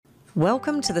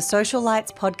Welcome to the Social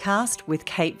Lights podcast with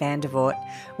Kate Vandervoort,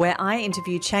 where I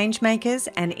interview changemakers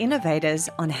and innovators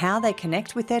on how they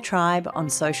connect with their tribe on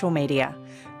social media.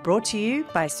 Brought to you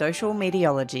by Social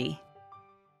Mediology.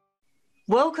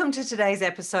 Welcome to today's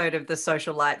episode of the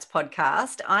Social Lights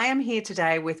podcast. I am here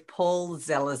today with Paul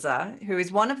Zelizer, who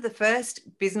is one of the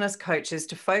first business coaches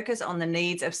to focus on the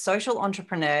needs of social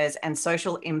entrepreneurs and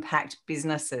social impact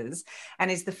businesses, and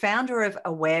is the founder of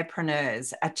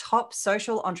Awarepreneurs, a top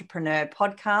social entrepreneur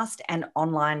podcast and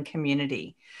online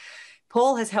community.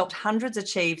 Paul has helped hundreds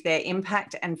achieve their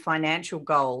impact and financial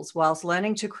goals whilst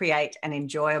learning to create an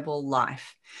enjoyable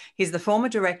life. He's the former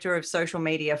director of social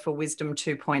media for Wisdom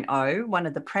 2.0, one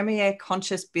of the premier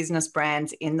conscious business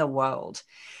brands in the world.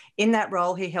 In that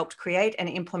role, he helped create and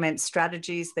implement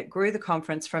strategies that grew the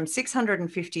conference from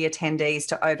 650 attendees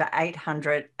to over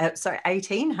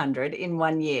 1,800 in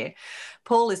 1 year.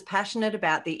 Paul is passionate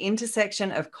about the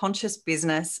intersection of conscious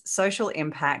business, social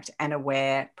impact, and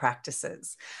aware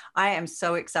practices. I am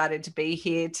so excited to be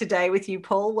here today with you,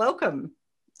 Paul. Welcome.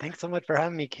 Thanks so much for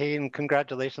having me, Kate, and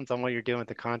congratulations on what you're doing with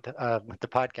the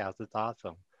podcast. It's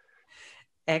awesome.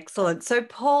 Excellent. So,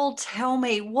 Paul, tell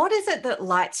me, what is it that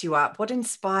lights you up? What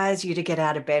inspires you to get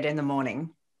out of bed in the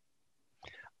morning?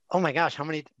 Oh my gosh,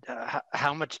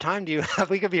 how much time do you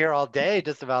have? We could be here all day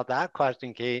just about that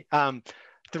question, Kate.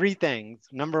 Three things.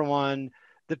 Number one,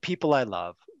 the people I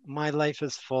love. My life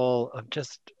is full of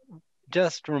just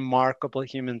remarkable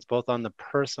humans, both on the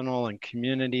personal and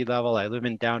community level. I live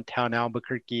in downtown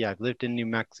Albuquerque. I've lived in New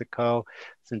Mexico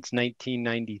since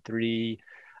 1993.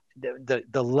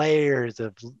 The layers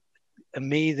of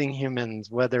amazing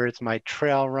humans, whether it's my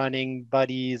trail running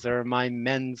buddies or my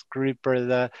men's group or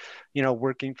the,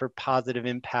 working for positive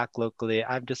impact locally,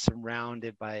 I'm just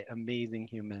surrounded by amazing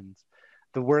humans.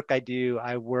 The work I do,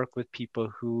 I work with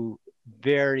people who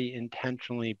very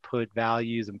intentionally put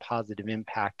values and positive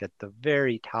impact at the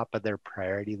very top of their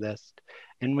priority list.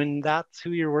 And when that's who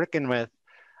you're working with,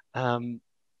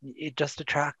 it just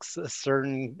attracts a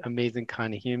certain amazing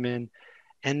kind of human.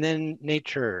 And then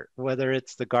nature, whether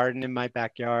it's the garden in my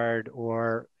backyard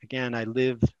or, again,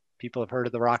 people have heard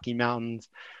of the Rocky Mountains.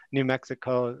 New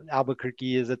Mexico,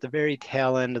 Albuquerque is at the very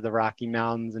tail end of the Rocky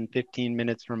Mountains, and 15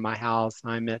 minutes from my house,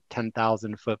 I'm at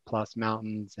 10,000 foot plus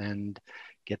mountains and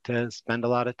get to spend a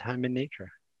lot of time in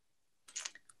nature.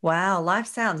 Wow, life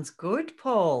sounds good,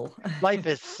 Paul. Life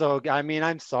is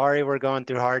I'm sorry we're going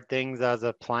through hard things as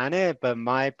a planet, but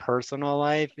my personal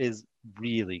life is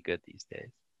really good these days.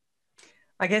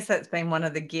 I guess that's been one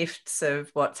of the gifts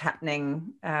of what's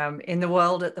happening in the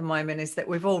world at the moment, is that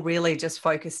we've all really just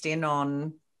focused in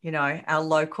on, our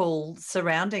local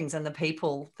surroundings and the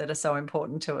people that are so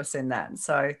important to us in that.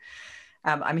 So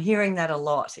I'm hearing that a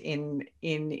lot in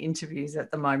interviews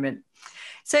at the moment.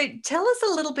 So tell us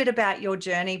a little bit about your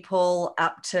journey, Paul,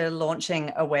 up to launching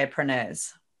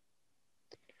Awarepreneurs.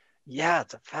 Yeah,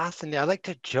 it's fascinating. I like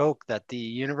to joke that the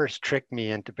universe tricked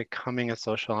me into becoming a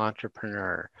social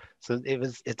entrepreneur. So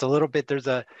it's a little bit,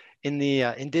 in the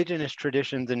indigenous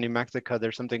traditions in New Mexico,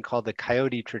 there's something called the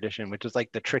coyote tradition, which is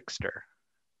like the trickster.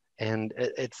 And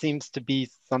it seems to be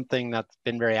something that's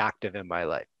been very active in my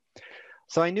life.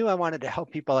 So I knew I wanted to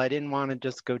help people. I didn't want to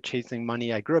just go chasing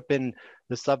money. I grew up in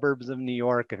the suburbs of New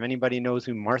York. If anybody knows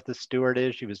who Martha Stewart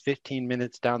is, she was 15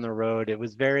 minutes down the road. It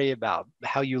was very about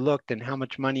how you looked and how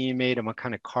much money you made and what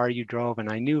kind of car you drove. And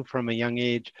I knew from a young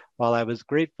age, while I was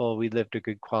grateful we lived a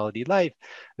good quality life,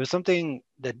 there was something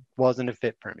that wasn't a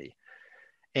fit for me.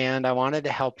 And I wanted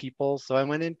to help people. So I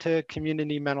went into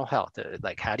community mental health.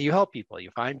 Like, how do you help people?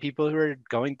 You find people who are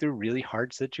going through really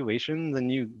hard situations and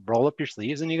you roll up your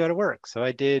sleeves and you go to work. So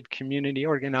I did community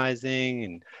organizing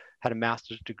and had a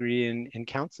master's degree in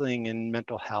counseling and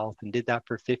mental health and did that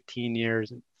for 15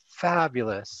 years.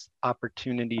 Fabulous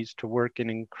opportunities to work in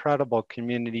incredible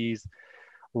communities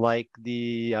like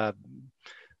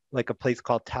like a place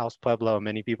called Taos Pueblo.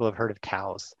 Many people have heard of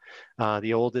Taos,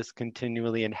 the oldest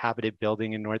continually inhabited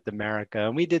building in North America.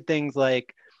 And we did things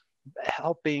like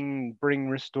helping bring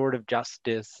restorative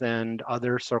justice and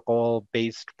other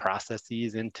circle-based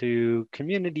processes into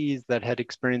communities that had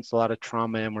experienced a lot of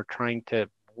trauma, and we're trying to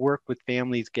work with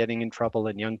families getting in trouble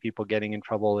and young people getting in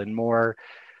trouble in more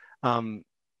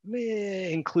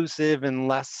inclusive and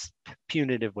less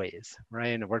punitive ways,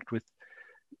 right? And I worked with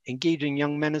engaging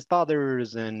young men as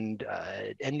fathers and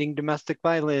ending domestic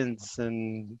violence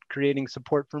and creating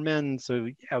support for men. So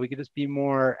yeah, we could just be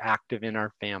more active in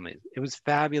our families. It was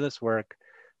fabulous work,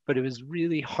 but it was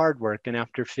really hard work. And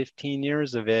after 15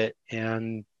 years of it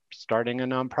and starting a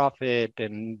nonprofit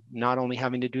and not only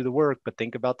having to do the work, but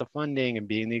think about the funding and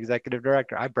being the executive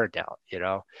director, I burnt out,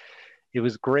 it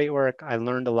was great work. I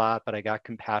learned a lot, but I got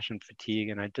compassion fatigue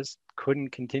and I just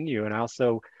couldn't continue. And I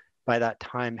also, by that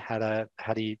time, had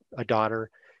a daughter,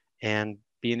 and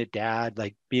being a dad,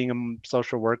 like being a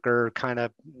social worker, kind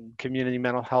of community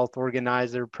mental health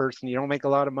organizer person, you don't make a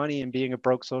lot of money. And being a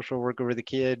broke social worker with a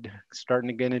kid starting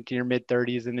to get into your mid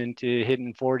 30s and into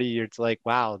hitting 40, it's like,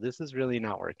 wow, this is really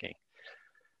not working.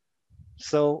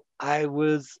 So I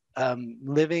was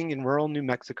living in rural New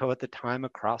Mexico at the time,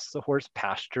 across the horse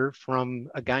pasture from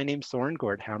a guy named Soren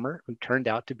Gordhammer, who turned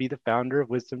out to be the founder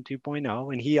of Wisdom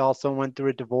 2.0. And he also went through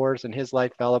a divorce and his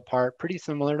life fell apart, pretty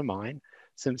similar to mine,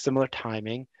 some similar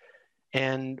timing.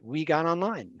 And we got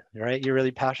online, right? You're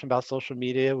really passionate about social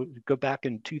media. We go back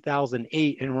in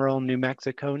 2008 in rural New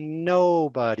Mexico.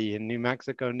 Nobody in New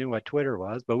Mexico knew what Twitter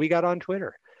was, but we got on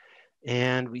Twitter.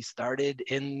 And we started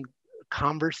in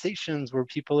conversations where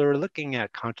people are looking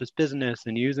at conscious business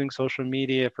and using social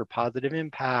media for positive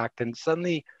impact. And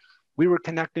suddenly we were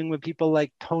connecting with people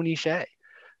like Tony Hsieh,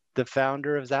 the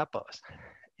founder of Zappos.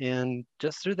 And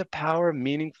just through the power of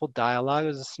meaningful dialogue, it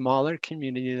was a smaller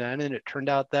community then. And it turned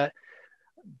out that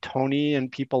Tony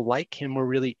and people like him were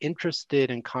really interested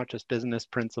in conscious business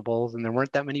principles, and there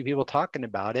weren't that many people talking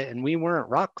about it. And we weren't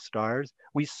rock stars.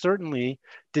 We certainly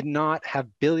did not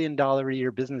have billion-dollar a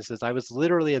year businesses. I was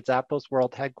literally at Zappos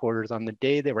World headquarters on the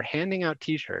day they were handing out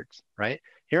T-shirts, right?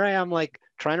 Here I am, like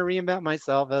trying to reinvent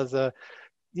myself as a,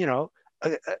 you know,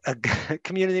 a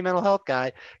community mental health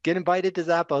guy, get invited to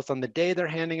Zappos on the day they're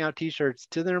handing out T-shirts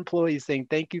to their employees saying,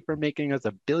 thank you for making us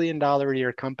a billion-dollar a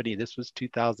year company. This was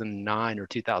 2009 or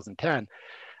 2010.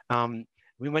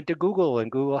 We went to Google, and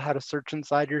Google had a search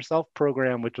inside yourself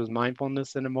program, which was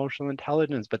mindfulness and emotional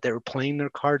intelligence, but they were playing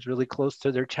their cards really close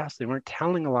to their chest. They weren't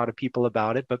telling a lot of people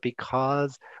about it, but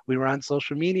because we were on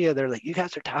social media, they're like, you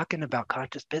guys are talking about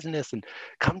conscious business, and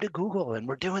come to Google, and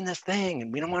we're doing this thing,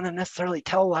 and we don't want to necessarily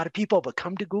tell a lot of people, but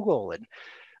come to Google. And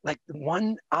like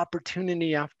one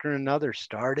opportunity after another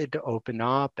started to open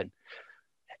up, and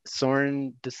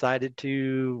Soren decided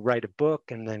to write a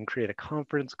book and then create a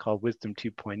conference called Wisdom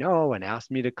 2.0 and asked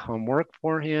me to come work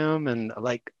for him. And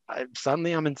like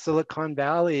suddenly I'm in Silicon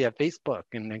Valley at Facebook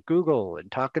and at Google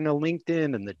and talking to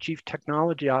LinkedIn and the chief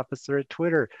technology officer at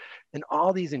Twitter and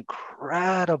all these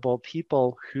incredible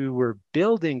people who were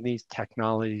building these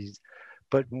technologies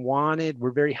but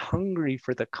were very hungry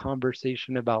for the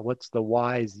conversation about what's the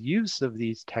wise use of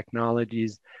these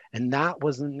technologies. And that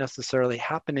wasn't necessarily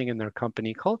happening in their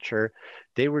company culture.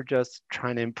 They were just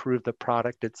trying to improve the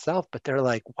product itself, but they're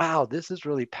like, wow, this is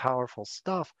really powerful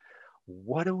stuff.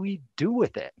 What do we do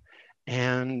with it?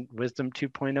 And Wisdom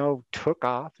 2.0 took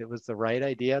off. It was the right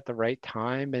idea at the right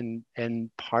time. And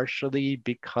partially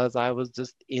because I was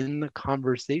just in the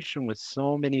conversation with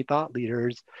so many thought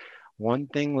leaders, one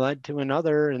thing led to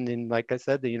another. And then, like I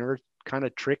said, the universe kind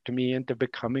of tricked me into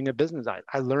becoming a business.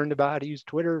 I learned about how to use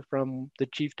Twitter from the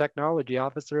chief technology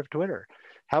officer of Twitter.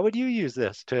 How would you use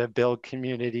this to build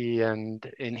community and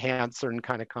enhance certain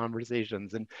kind of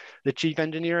conversations? And the chief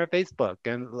engineer at Facebook.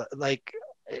 And like,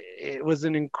 it was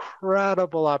an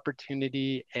incredible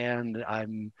opportunity. And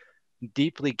I'm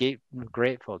deeply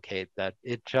grateful, Kate, that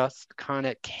it just kind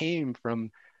of came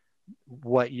from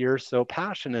what you're so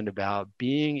passionate about,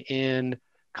 being in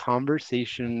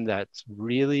conversation that's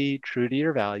really true to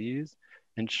your values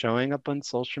and showing up on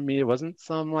social media. It wasn't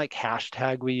some like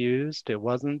hashtag we used. It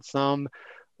wasn't some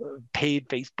paid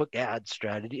Facebook ad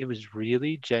strategy. It was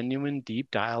really genuine,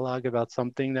 deep dialogue about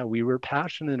something that we were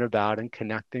passionate about and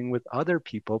connecting with other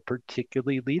people,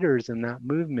 particularly leaders in that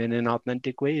movement in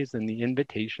authentic ways. And the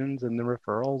invitations and the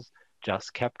referrals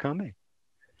just kept coming.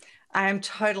 I am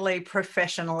totally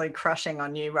professionally crushing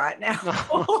on you right now.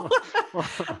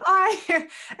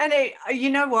 You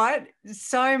know what?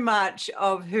 So much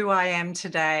of who I am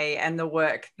today and the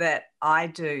work that I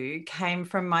do came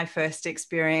from my first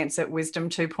experience at Wisdom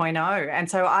 2.0. And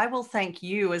so I will thank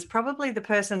you as probably the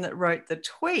person that wrote the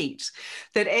tweet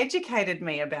that educated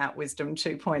me about Wisdom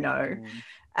 2.0.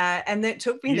 And that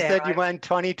took me there. You said you went in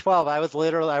 2012.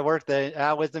 I worked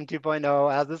at Wisdom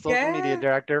 2.0 as a social media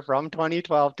director from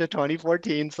 2012 to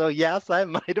 2014. So yes, I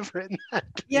might have written that.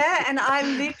 Yeah, and I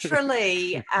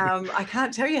literally, I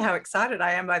can't tell you how excited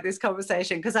I am by this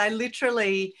conversation, because I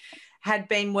literally had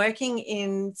been working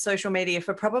in social media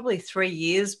for probably 3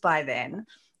 years by then,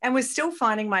 and was still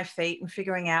finding my feet and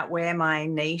figuring out where my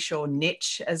niche, or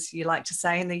niche, as you like to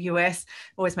say in the US,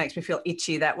 always makes me feel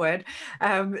itchy, that word,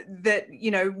 that,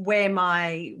 you know, where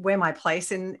my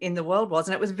place in the world was.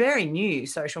 And it was very new,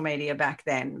 social media back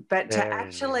then. But to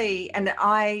actually, and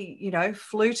I, you know,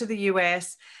 flew to the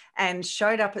US and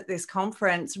showed up at this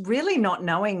conference really not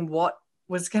knowing what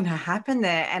was going to happen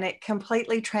there. And it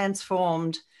completely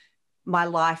transformed my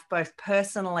life, both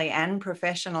personally and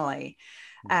professionally.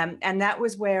 And that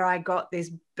was where I got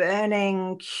this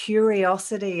burning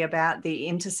curiosity about the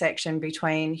intersection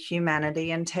between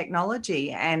humanity and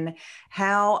technology, and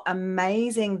how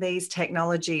amazing these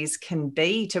technologies can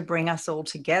be to bring us all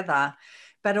together.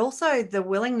 But also the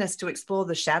willingness to explore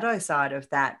the shadow side of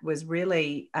that was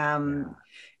really,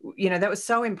 that was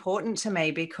so important to me,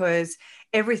 because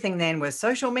everything then was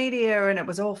social media and it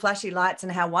was all flashy lights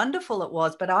and how wonderful it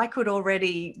was. But I could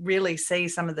already really see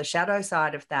some of the shadow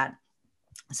side of that.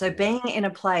 So being in a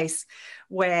place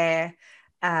where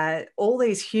all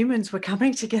these humans were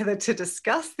coming together to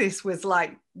discuss this was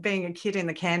like being a kid in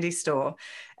the candy store.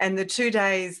 And the 2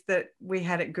 days that we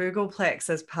had at Googleplex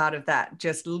as part of that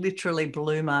just literally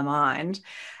blew my mind.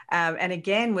 And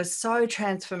again, was so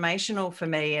transformational for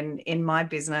me in my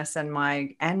business and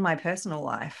my personal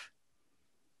life.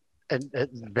 And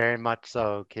very much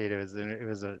so, Kate. It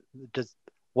was just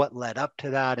what led up to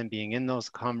that, and being in those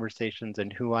conversations,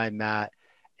 and who I met,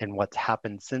 and what's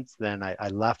happened since then. I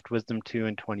left Wisdom 2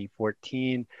 in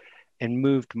 2014 and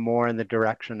moved more in the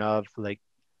direction of like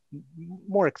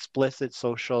more explicit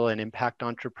social and impact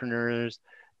entrepreneurs.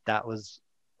 That was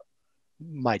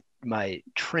my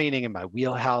training and my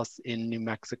wheelhouse in New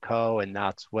Mexico, and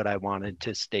that's what I wanted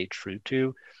to stay true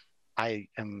to. I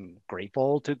am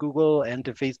grateful to Google and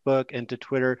to Facebook and to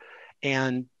Twitter,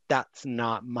 and that's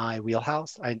not my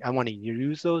wheelhouse. I want to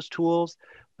use those tools,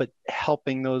 but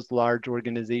helping those large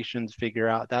organizations figure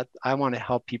out that I want to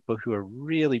help people who are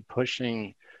really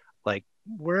pushing, like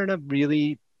we're in a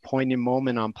really poignant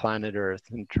moment on planet Earth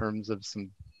in terms of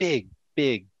some big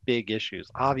issues,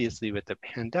 obviously with the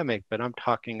pandemic, but I'm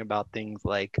talking about things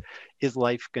like, is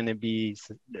life going to be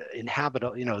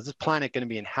inhabitable? Is this planet going to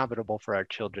be inhabitable for our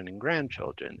children and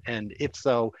grandchildren? And if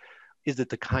so, is it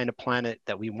the kind of planet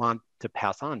that we want to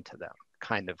pass on to them?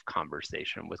 Kind of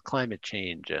conversation with climate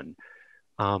change and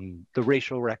the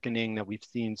racial reckoning that we've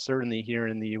seen certainly here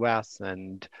in the US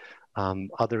and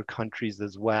other countries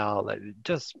as well.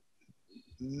 Just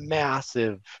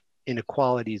massive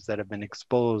inequalities that have been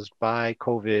exposed by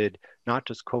COVID, not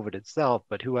just COVID itself,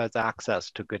 but who has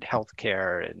access to good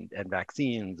healthcare and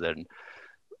vaccines and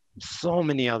so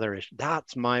many other issues.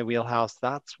 That's my wheelhouse.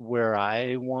 That's where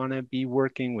I want to be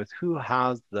working with, who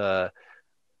has the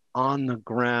on the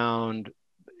ground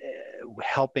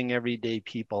helping everyday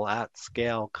people at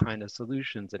scale kind of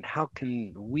solutions, and how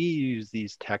can we use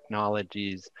these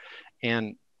technologies.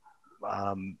 And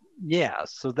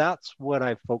so that's what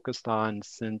I focused on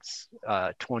since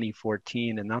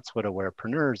 2014, and that's what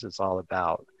Awarepreneurs is all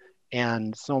about.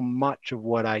 And so much of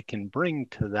what I can bring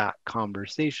to that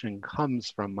conversation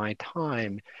comes from my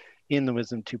time in the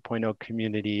Wisdom 2.0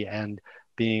 community and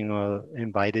being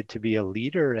invited to be a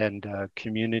leader and a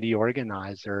community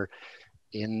organizer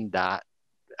in that.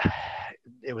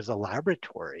 It was a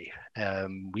laboratory.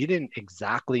 We didn't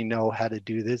exactly know how to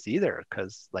do this either,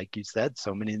 because like you said,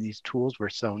 so many of these tools were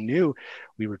so new.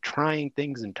 We were trying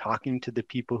things and talking to the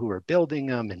people who were building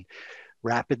them and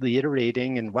rapidly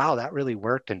iterating, and wow, that really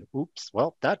worked, and oops,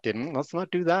 well, that didn't, let's not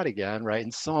do that again, right?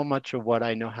 And so much of what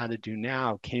I know how to do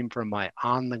now came from my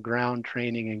on-the-ground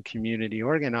training and community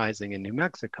organizing in New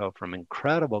Mexico from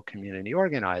incredible community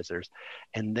organizers,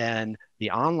 and then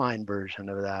the online version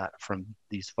of that from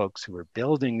these folks who were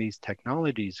building these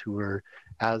technologies, who were,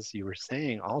 as you were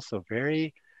saying, also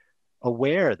very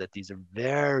aware that these are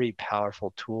very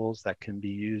powerful tools that can be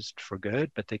used for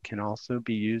good, but they can also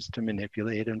be used to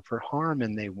manipulate and for harm.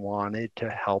 And they wanted to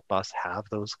help us have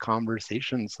those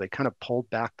conversations. They kind of pulled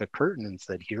back the curtain and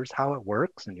said, here's how it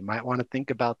works. And you might want to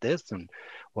think about this. And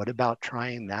what about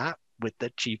trying that with the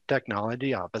chief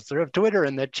technology officer of Twitter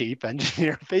and the chief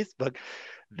engineer of Facebook?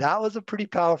 That was a pretty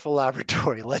powerful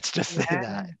laboratory. Let's just say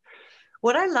that.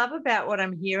 What I love about what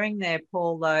I'm hearing there,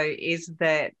 Paul, though, is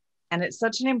that, and it's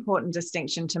such an important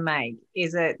distinction to make,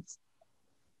 is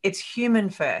it's human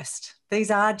first. These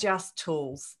are just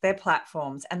tools, they're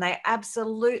platforms, and they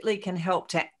absolutely can help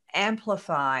to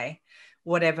amplify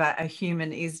whatever a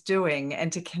human is doing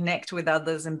and to connect with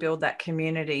others and build that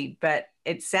community. But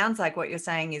it sounds like what you're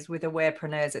saying is with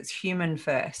Awarepreneurs, it's human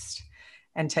first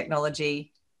and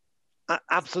technology.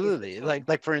 Absolutely.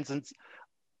 Like for instance,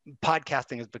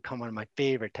 podcasting has become one of my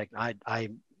favorite tech. I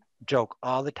joke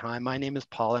all the time. My name is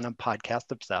Paul and I'm podcast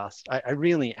obsessed. I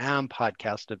really am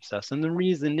podcast obsessed. And the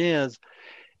reason is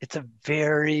it's a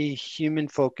very human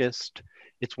focused,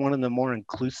 it's one of the more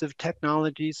inclusive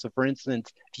technologies. So for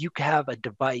instance, if you have a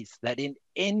device that in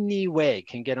any way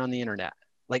can get on the internet,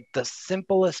 like the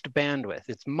simplest bandwidth,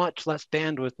 it's much less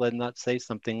bandwidth than, let's say,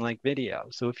 something like video.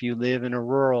 So if you live in a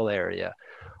rural area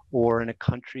or in a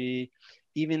country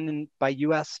by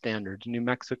US standards, New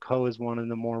Mexico is one of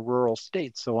the more rural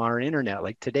states. So our internet,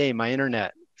 like today, my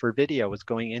internet for video was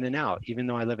going in and out. Even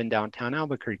though I live in downtown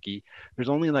Albuquerque, there's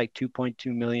only like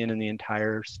 2.2 million in the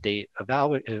entire state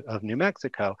of New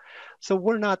Mexico. So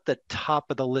we're not the top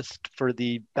of the list for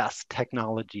the best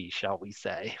technology, shall we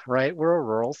say, right? We're a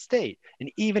rural state.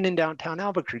 And even in downtown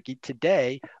Albuquerque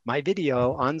today, my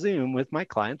video on Zoom with my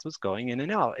clients was going in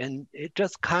and out. And it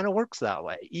just kind of works that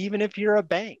way. Even if you're a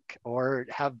bank or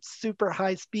have super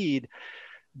high speed,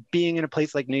 being in a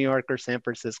place like New York or San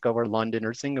Francisco or London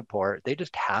or Singapore, they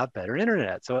just have better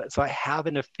internet. So I have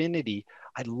an affinity.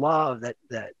 I love that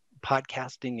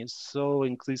podcasting is so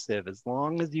inclusive. As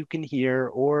long as you can hear,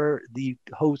 or the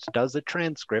host does a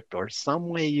transcript, or some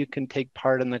way you can take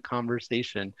part in the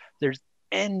conversation, there's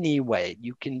any way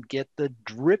you can get the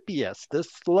drippiest, the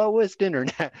slowest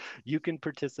internet, you can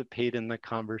participate in the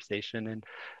conversation. And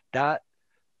that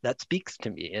speaks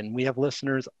to me. And we have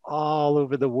listeners all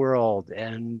over the world,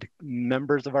 and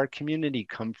members of our community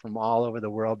come from all over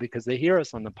the world because they hear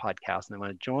us on the podcast and they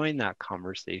want to join that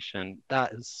conversation.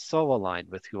 That is so aligned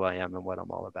with who I am and what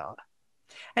I'm all about.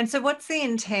 And so what's the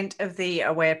intent of the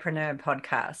Awarepreneur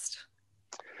podcast?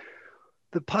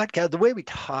 The podcast, the way we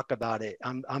talk about it,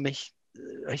 I'm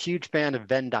a huge fan of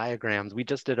Venn diagrams. We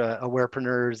just did a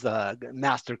Awarepreneurs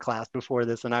masterclass before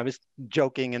this, and I was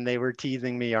joking and they were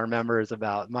teasing me, our members,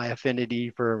 about my affinity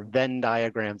for Venn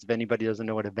diagrams. If anybody doesn't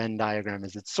know what a Venn diagram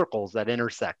is, it's circles that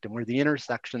intersect, and where the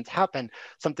intersections happen,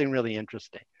 something really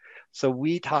interesting. So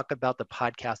we talk about the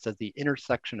podcast as the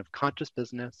intersection of conscious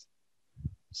business,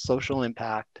 social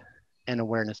impact, and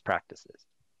awareness practices.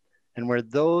 And where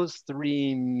those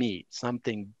three meet,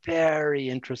 something very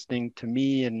interesting to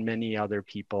me and many other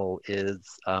people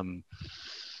is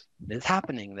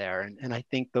happening there. And I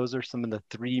think those are some of the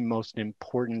three most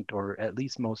important, or at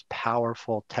least most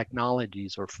powerful,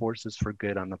 technologies or forces for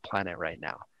good on the planet right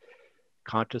now.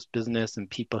 Conscious business and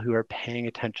people who are paying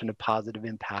attention to positive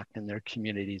impact in their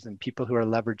communities, and people who are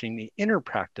leveraging the inner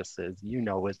practices,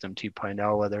 Wisdom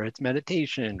 2.0, whether it's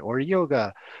meditation or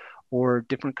yoga, or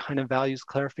different kind of values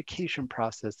clarification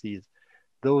processes.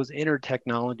 Those inner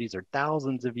technologies are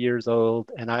thousands of years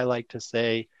old. And I like to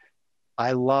say,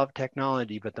 I love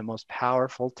technology, but the most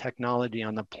powerful technology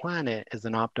on the planet is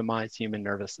an optimized human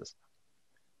nervous system.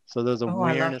 So those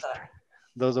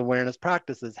awareness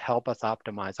practices help us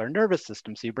optimize our nervous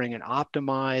system. So you bring an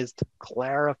optimized,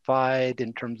 clarified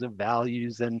in terms of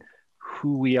values and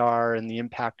who we are and the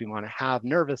impact we want to have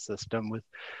nervous system, with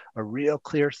a real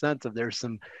clear sense of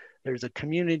there's a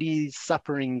community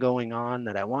suffering going on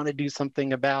that I want to do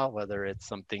something about, whether it's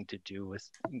something to do with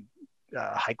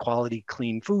high quality,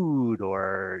 clean food,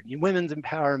 or women's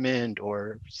empowerment,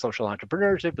 or social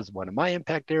entrepreneurship is one of my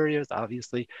impact areas,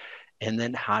 obviously. And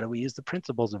then how do we use the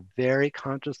principles of very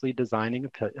consciously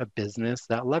designing a business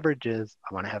that leverages,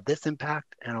 I want to have this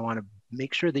impact, and I want to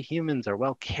make sure the humans are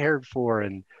well cared for,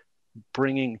 and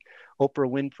bringing, Oprah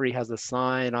Winfrey has a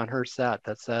sign on her set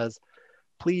that says,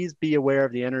 please be aware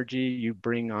of the energy you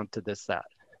bring onto this set.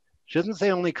 She doesn't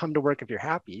say only come to work if you're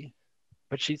happy,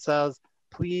 but she says,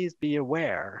 please be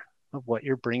aware of what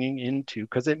you're bringing into,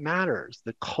 because it matters.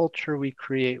 The culture we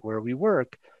create where we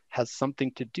work has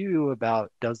something to do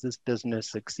about, does this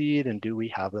business succeed, and do we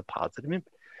have the positive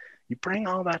impact? You bring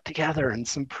all that together and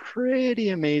some pretty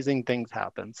amazing things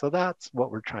happen. So that's what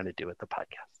we're trying to do with the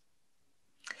podcast.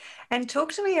 And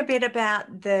talk to me a bit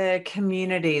about the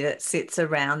community that sits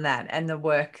around that and the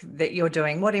work that you're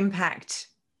doing. What impact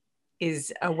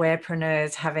is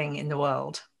Awarepreneurs having in the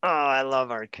world? Oh, I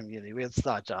love our community. We have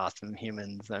such awesome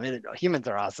humans. I mean, humans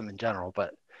are awesome in general,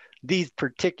 but these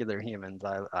particular humans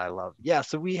I love. Yeah,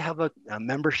 so we have a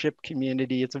membership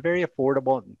community. It's a very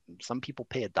affordable. Some people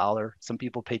pay $1, some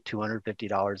people pay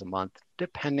 $250 a month,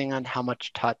 depending on how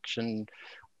much touch and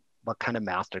what kind of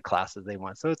master classes they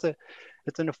want. So it's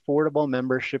an affordable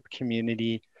membership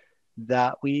community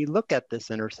that we look at this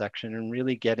intersection and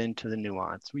really get into the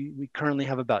nuance. We currently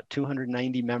have about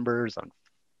 290 members on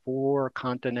 4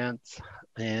 continents,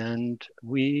 and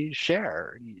we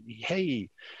share, hey,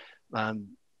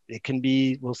 it can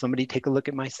be, will somebody take a look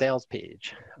at my sales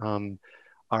page?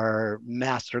 Our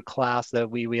master class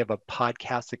that we have a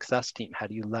podcast success team. How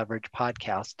do you leverage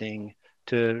podcasting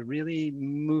to really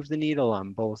move the needle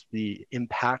on both the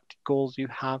impact goals you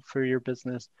have for your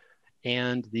business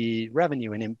and the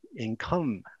revenue and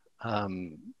income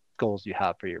goals you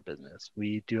have for your business?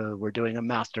 We're doing a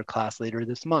master class later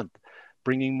this month,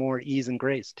 bringing more ease and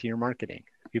grace to your marketing.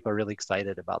 people are really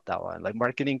excited about that one. Like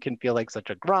marketing can feel like such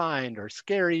a grind or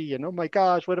scary, and oh my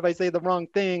gosh, what if I say the wrong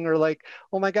thing? Or like,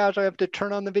 oh my gosh, I have to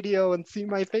turn on the video and see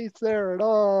my face there, and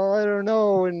oh, I don't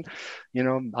know. And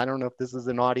I don't know if this is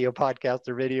an audio podcast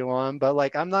or video on, but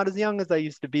like I'm not as young as I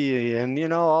used to be,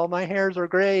 and all my hairs are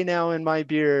gray now in my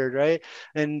beard, right?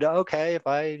 And okay, if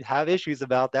I have issues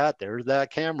about that, there's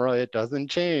that camera. It doesn't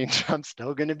change. I'm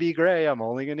still going to be gray. I'm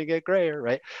only going to get grayer,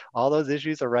 right? All those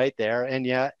issues are right there, and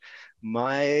yet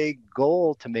my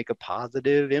goal to make a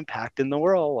positive impact in the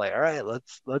world, like, all right,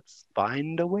 let's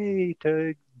find a way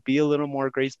to be a little more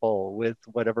graceful with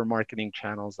whatever marketing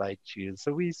channels I choose.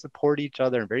 So we support each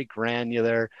other and very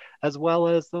granular, as well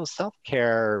as those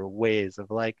self-care ways of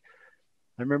like,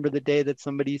 I remember the day that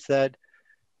somebody said,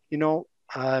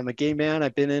 I'm a gay man.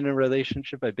 I've been in a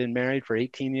relationship. I've been married for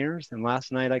 18 years. And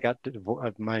last night I got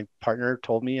divorced. My partner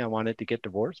told me I wanted to get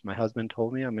divorced. My husband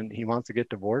told me he wants to get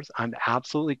divorced. I'm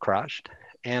absolutely crushed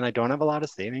and I don't have a lot of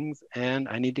savings and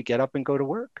I need to get up and go to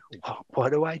work.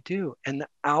 What do I do? And the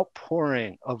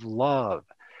outpouring of love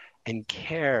and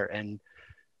care and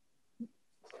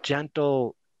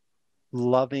gentle,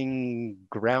 loving,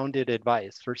 grounded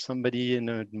advice for somebody in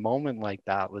a moment like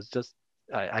that was just,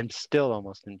 I'm still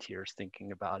almost in tears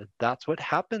thinking about it. That's what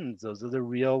happens. Those are the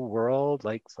real world.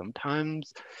 Like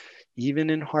sometimes, even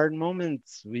in hard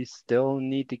moments, we still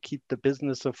need to keep the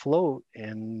business afloat.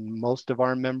 And most of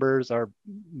our members are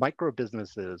micro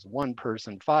businesses, 1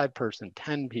 person, 5 person,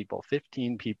 10 people,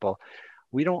 15 people.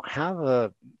 We don't have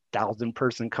a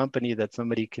 1,000-person company that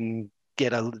somebody can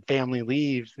get a family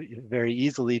leave very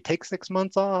easily. Take 6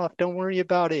 months off. Don't worry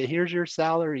about it. Here's your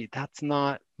salary. That's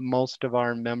not most of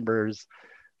our members'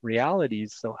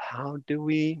 realities. So how do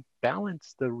we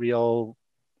balance the real,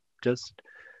 just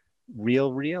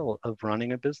real of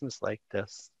running a business like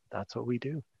this? That's what we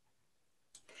do.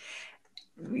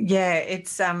 Yeah,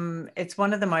 it's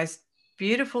one of the most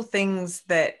beautiful things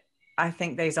that I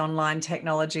think these online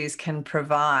technologies can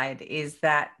provide is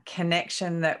that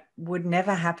connection that would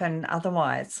never happen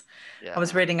otherwise. Yeah. I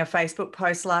was reading a Facebook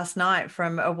post last night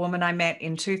from a woman I met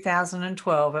in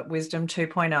 2012 at Wisdom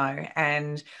 2.0,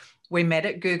 and we met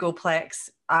at Googleplex.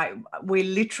 We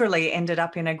literally ended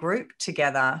up in a group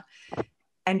together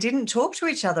and didn't talk to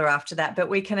each other after that, but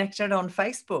we connected on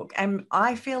Facebook. And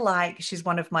I feel like she's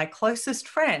one of my closest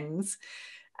friends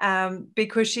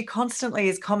because she constantly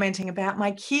is commenting about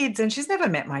my kids, and she's never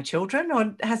met my children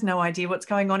or has no idea what's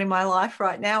going on in my life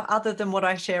right now other than what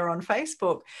I share on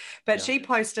Facebook. But yeah, she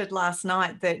posted last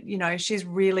night that, she's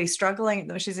really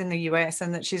struggling. She's in the US,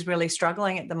 and that she's really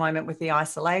struggling at the moment with the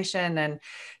isolation, and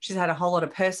she's had a whole lot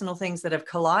of personal things that have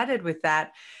collided with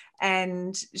that.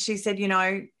 And she said,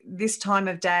 this time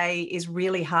of day is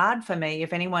really hard for me.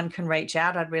 If anyone can reach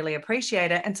out, I'd really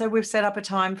appreciate it. And so we've set up a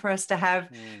time for us to have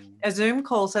a Zoom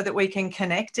call so that we can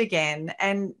connect again.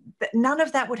 And none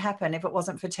of that would happen if it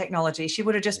wasn't for technology. She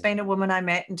would have just been a woman I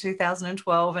met in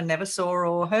 2012 and never saw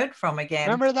or heard from again.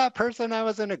 Remember that person I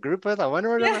was in a group with? I wonder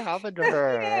what ever happened to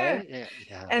her, yeah. Right?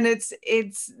 Yeah. And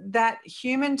it's that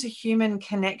human to human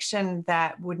connection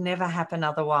that would never happen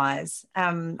otherwise.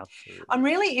 I'm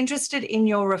really interested in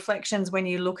your reflections when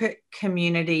you look at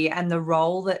community and the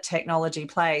role that technology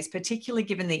plays, particularly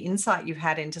given the insight you've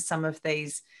had into some of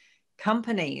these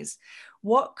companies.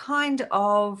 What kind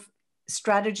of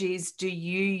strategies do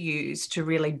you use to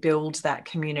really build that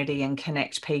community and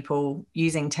connect people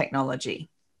using technology?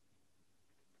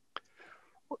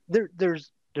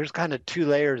 There's kind of 2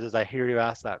 layers as I hear you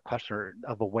ask that question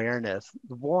of awareness.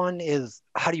 One is,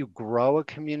 how do you grow a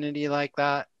community like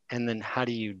that? And then how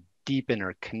do you deepen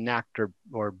or connect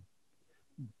or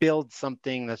build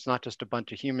something that's not just a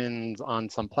bunch of humans on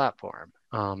some platform?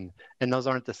 And those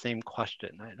aren't the same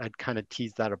question. I'd kind of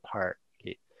tease that apart.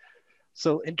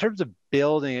 So in terms of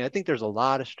building, I think there's a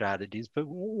lot of strategies, but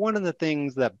one of the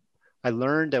things that I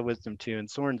learned at Wisdom 2, and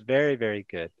Soren's very, very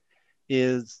good,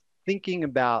 is thinking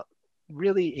about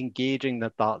really engaging the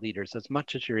thought leaders as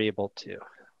much as you're able to.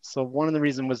 So one of the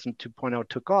reasons Wisdom 2.0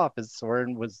 took off is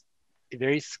Soren was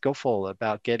very skillful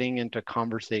about getting into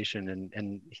conversation,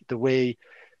 and the way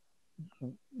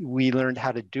we learned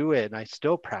how to do it, and I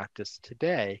still practice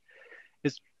today,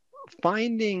 is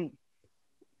finding,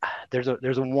 there's a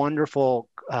wonderful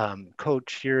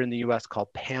coach here in the US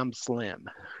called Pam Slim,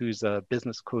 who's a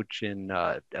business coach in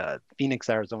Phoenix,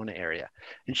 Arizona area.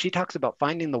 And she talks about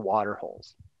finding the water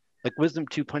holes. Like Wisdom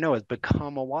 2.0 has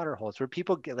become a water hole. It's where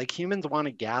people get, like humans want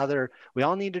to gather. We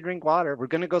all need to drink water. We're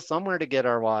going to go somewhere to get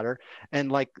our water.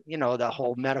 And like, that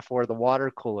whole metaphor, the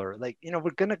water cooler, like,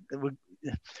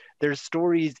 there's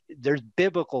stories, there's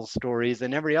biblical stories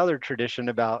and every other tradition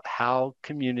about how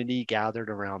community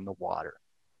gathered around the water,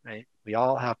 right? We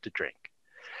all have to drink.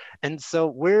 And so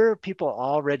where are people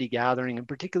already gathering, and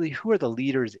particularly who are the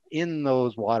leaders in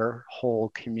those water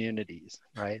hole communities,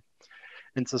 right?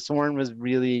 And so Soren was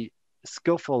really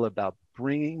skillful about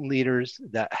bringing leaders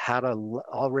that had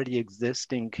already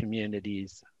existing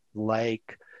communities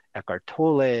like Eckhart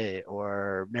Tolle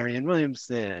or Marianne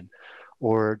Williamson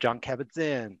or John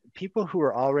Kabat-Zinn, people who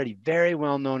are already very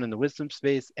well known in the wisdom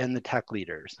space and the tech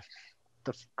leaders,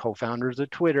 the co-founders of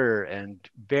Twitter and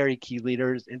very key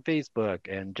leaders in Facebook,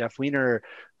 and Jeff Weiner,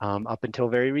 up until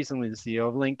very recently, the CEO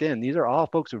of LinkedIn. These are all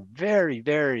folks who are very,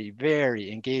 very,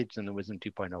 very engaged in the Wisdom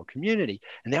 2.0 community.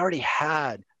 And they already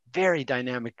had very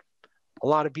dynamic. A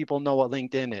lot of people know what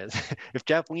LinkedIn is. If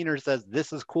Jeff Weiner says,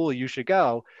 this is cool, you should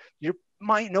go, you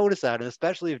might notice that. And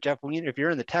especially if Jeff Weiner, if you're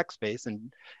in the tech space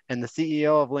and the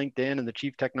CEO of LinkedIn and the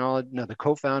chief technology, no, the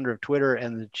co-founder of Twitter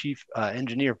and the chief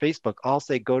engineer of Facebook all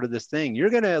say, go to this thing, you're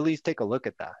going to at least take a look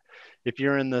at that. If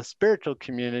you're in the spiritual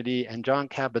community and John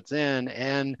Kabat-Zinn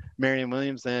and Marianne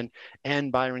Williamson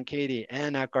and Byron Katie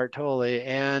and Eckhart Tolle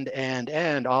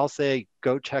and all say,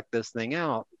 go check this thing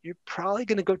out, you're probably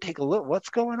going to go take a look. What's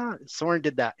going on? Soren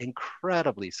did that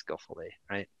incredibly skillfully,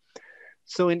 right?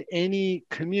 So in any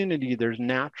community, there's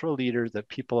natural leaders that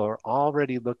people are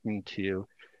already looking to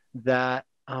that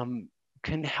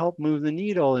can help move the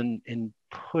needle in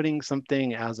putting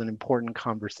something as an important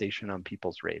conversation on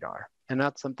people's radar. And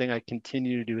that's something I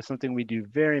continue to do. It's something we do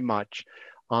very much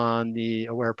on the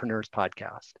Awarepreneurs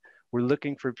podcast. We're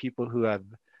looking for people who have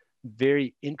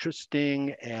very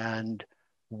interesting and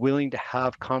willing to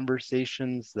have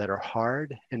conversations that are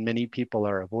hard and many people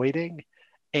are avoiding.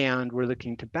 And we're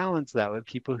looking to balance that with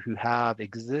people who have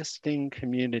existing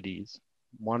communities.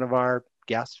 One of our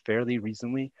guests fairly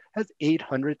recently has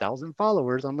 800,000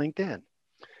 followers on LinkedIn.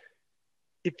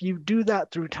 If you do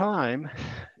that through time,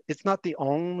 it's not the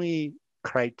only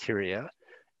criteria.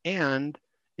 And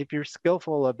if you're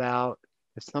skillful about,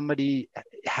 if somebody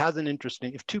has an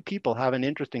interesting, if two people have an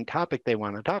interesting topic they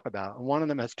want to talk about, and one of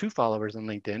them has 2 followers on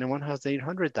LinkedIn and one has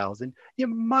 800,000, you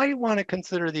might want to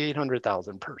consider the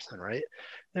 800,000 person, right?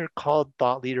 They're called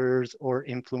thought leaders or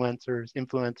influencers,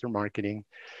 influencer marketing.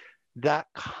 That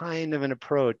kind of an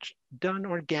approach done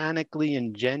organically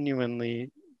and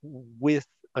genuinely with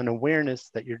an awareness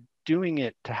that you're doing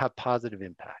it to have positive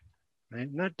impact. Right?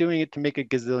 I'm not doing it to make a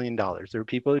gazillion dollars. There are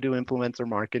people who do influencer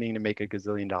marketing to make a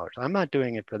gazillion dollars. I'm not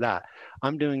doing it for that.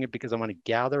 I'm doing it because I want to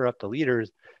gather up the leaders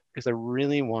because I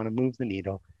really want to move the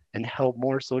needle and help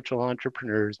more social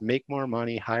entrepreneurs make more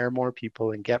money, hire more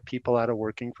people, and get people out of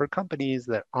working for companies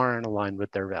that aren't aligned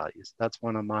with their values. That's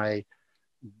one of my,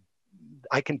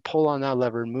 I can pull on that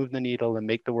lever, move the needle, and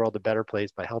make the world a better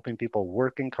place by helping people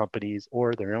work in companies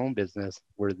or their own business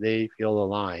where they feel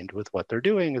aligned with what they're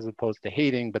doing, as opposed to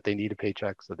hating, but they need a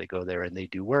paycheck, so they go there and they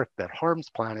do work that harms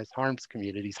planets, harms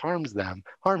communities, harms them,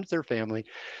 harms their family,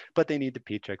 but they need the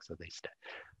paycheck, so they stay.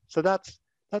 So that's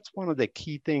one of the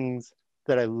key things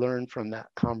that I learned from that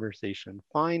conversation.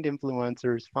 Find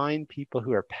influencers, find people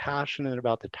who are passionate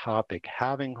about the topic,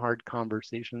 having hard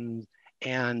conversations,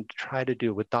 and try to do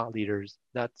it with thought leaders.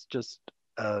 That's just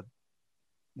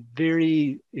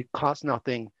it costs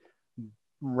nothing.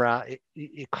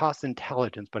 It costs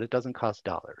intelligence, but it doesn't cost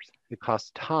dollars. It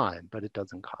costs time, but it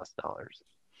doesn't cost dollars.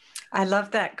 I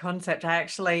love that concept. I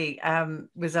actually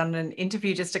was on an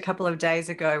interview just a couple of days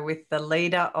ago with the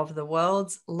leader of the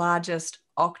world's largest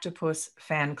octopus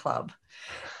fan club.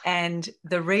 And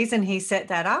the reason he set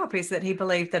that up is that he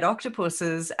believed that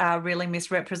octopuses are really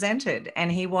misrepresented,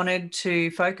 and he wanted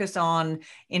to focus on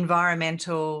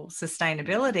environmental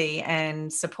sustainability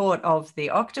and support of the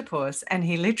octopus. And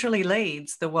he literally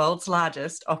leads the world's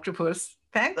largest octopus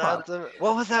fan club.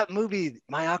 What was that movie?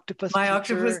 My Octopus My Teacher?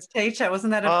 Octopus Teacher.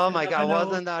 Wasn't that oh my God,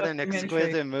 wasn't that an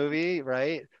exquisite movie,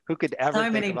 right? Who could ever so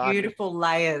think many of beautiful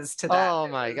layers to that. Oh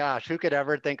my gosh, who could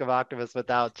ever think of Octopus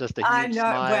without just a huge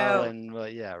smile? And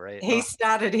yeah, right. He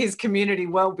started his community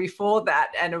well before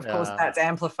that, and of course that's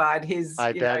amplified his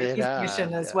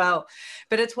mission as well.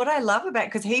 But it's what I love about,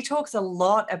 because he talks a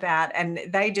lot about, and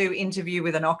they do Interview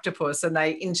with an Octopus, and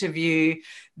they interview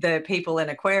the people in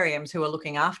aquariums who are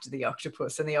looking after the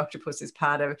octopus, and the octopus is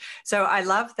part of. So I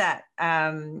love that.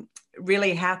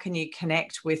 Really, how can you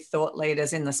connect with thought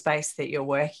leaders in the space that you're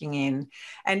working in?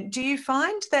 And do you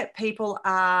find that people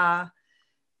are,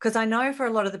 because I know for a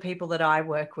lot of the people that I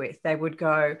work with, they would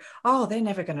go, oh, they're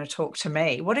never going to talk to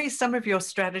me. What are some of your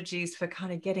strategies for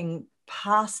kind of getting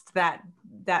past that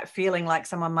feeling like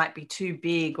someone might be too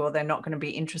big or they're not going to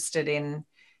be interested in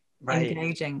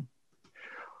engaging?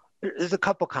 There's a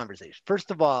couple conversations.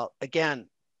 First of all, again,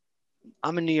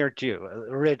 I'm a New York Jew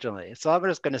originally, so I'm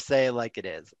just going to say it like it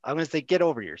is. I'm going to say, get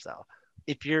over yourself.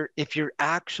 If you're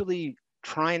actually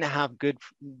trying to have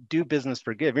do business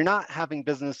for good. If you're not having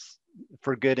business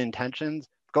for good intentions,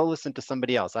 go listen to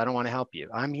somebody else. I don't want to help you.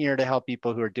 I'm here to help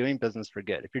people who are doing business for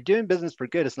good. If you're doing business for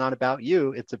good, it's not about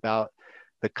you. It's about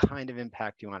the kind of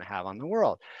impact you want to have on the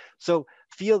world. So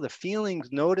feel the feelings,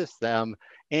 notice them,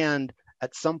 and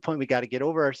at some point we got to get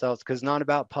over ourselves, because it's not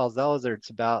about Paul Zelizer.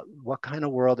 It's about what kind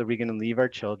of world are we going to leave our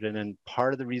children? And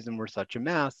part of the reason we're such a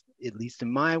mess, at least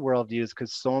in my worldview, is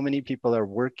because so many people are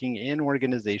working in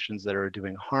organizations that are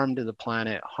doing harm to the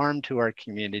planet, harm to our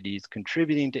communities,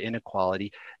 contributing to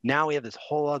inequality. Now we have this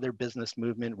whole other business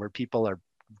movement where people are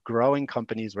growing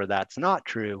companies where that's not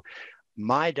true.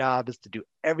 My job is to do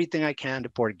everything I can to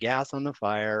pour gas on the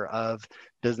fire of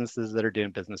businesses that are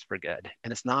doing business for good.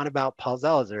 And it's not about Paul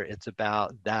Zelizer, it's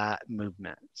about that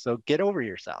movement. So get over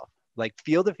yourself, like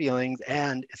feel the feelings,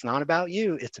 and it's not about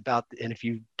you, it's about, and if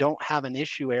you don't have an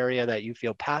issue area that you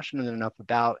feel passionate enough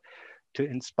about to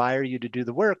inspire you to do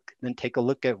the work, then take a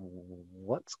look at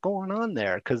what's going on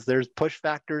there, because there's push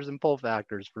factors and pull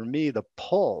factors. For me, the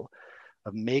pull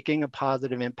of making a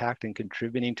positive impact and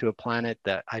contributing to a planet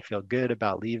that I feel good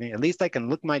about leaving. At least I can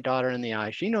look my daughter in the eye.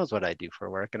 She knows what I do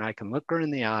for work, and I can look her in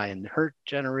the eye, and her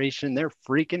generation, they're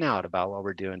freaking out about what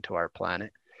we're doing to our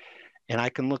planet. And I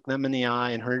can look them in the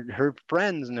eye, and her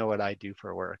friends know what I do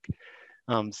for work.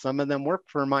 Some of them work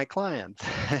for my clients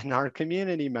and our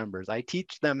community members. I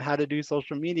teach them how to do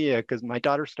social media because my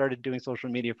daughter started doing social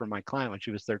media for my client when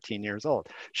she was 13 years old.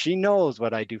 She knows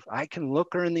what I do. I can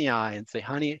look her in the eye and say,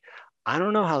 honey, I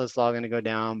don't know how this is all going to go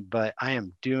down, but I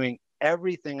am doing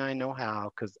everything I know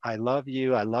how because I love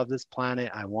you. I love this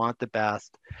planet. I want the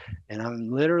best. And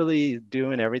I'm literally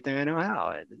doing everything I know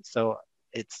how. So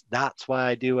that's why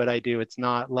I do what I do. It's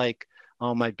not like,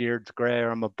 oh, my beard's gray, or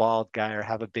I'm a bald guy, or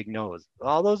have a big nose.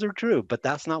 All those are true, but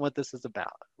that's not what this is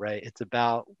about, right? It's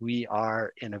about, we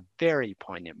are in a very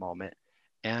poignant moment,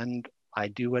 and I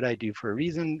do what I do for a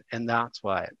reason, and that's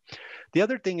why. The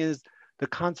other thing is the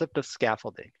concept of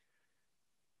scaffolding.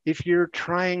 If you're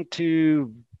trying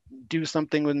to do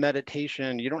something with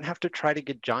meditation, you don't have to try to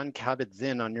get Jon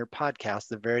Kabat-Zinn on your podcast,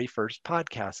 the very first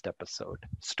podcast episode.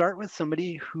 Start with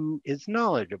somebody who is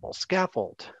knowledgeable,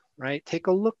 scaffold, right? Take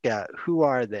a look at who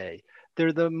are they.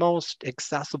 They're the most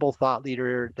accessible thought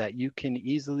leader that you can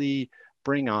easily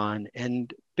bring on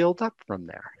and build up from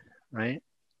there, right?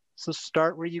 So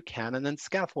start where you can and then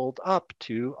scaffold up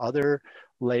to other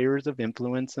layers of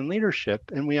influence and leadership.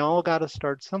 And we all got to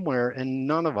start somewhere. And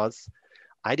none of us,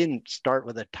 I didn't start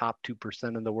with a top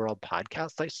 2% of the world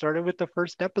podcast. I started with the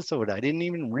first episode. I didn't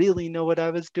even really know what I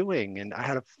was doing. And I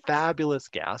had a fabulous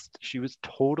guest. She was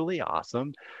totally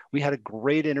awesome. We had a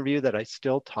great interview that I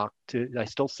still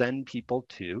send people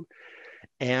to.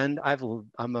 And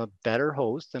I'm a better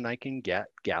host, and I can get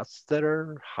guests that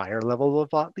are higher level of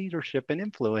thought leadership and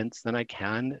influence than I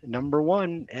can number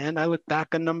one. And I look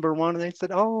back on number one and I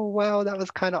said, oh, wow, that was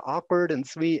kind of awkward and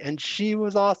sweet. And she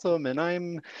was awesome. And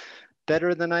I'm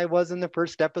better than I was in the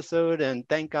first episode. And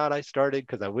thank God I started,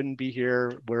 because I wouldn't be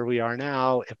here where we are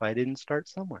now if I didn't start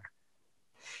somewhere.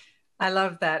 I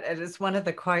love that. It is one of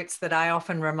the quotes that I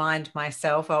often remind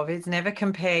myself of, is never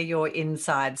compare your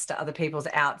insides to other people's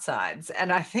outsides.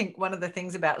 And I think one of the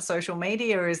things about social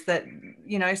media is that,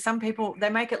 you know, some people, they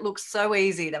make it look so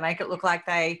easy. They make it look like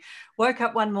they woke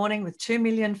up one morning with 2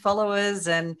 million followers,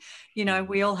 and, you know,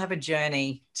 we all have a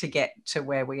journey to get to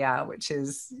where we are, which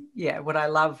is, yeah, what I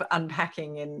love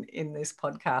unpacking in this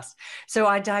podcast. So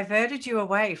I diverted you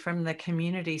away from the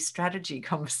community strategy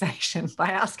conversation by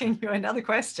asking you another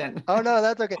question. Oh, no,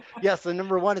 that's okay. Yeah, so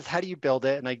number one is, how do you build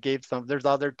it? And I gave there's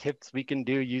other tips we can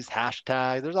do, use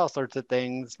hashtags, there's all sorts of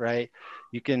things, right?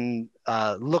 You can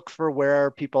look for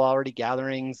where people are already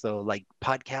gathering. So like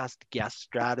podcast guest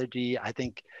strategy, I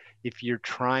think if you're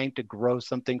trying to grow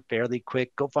something fairly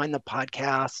quick, go find the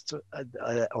podcasts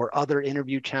or other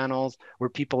interview channels where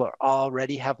people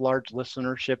already have large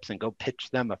listenerships, and go pitch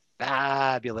them a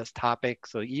fabulous topic.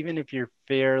 So even if you're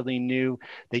fairly new,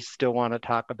 they still want to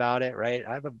talk about it, right?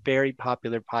 I have a very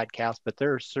popular podcast, but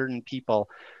there are certain people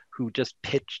who just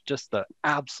pitch just the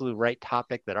absolute right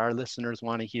topic that our listeners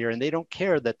want to hear. And they don't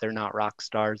care that they're not rock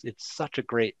stars. It's such a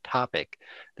great topic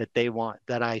that they want,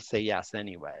 that I say yes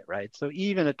anyway, right? So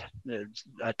even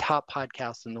a top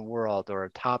podcast in the world, or a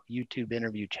top YouTube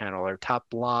interview channel, or top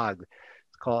blog,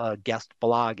 it's called guest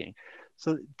blogging.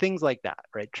 So things like that,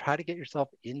 right? Try to get yourself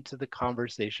into the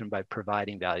conversation by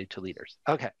providing value to leaders.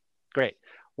 Okay, great.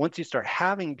 Once you start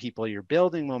having people, you're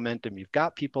building momentum, you've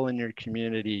got people in your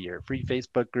community, your free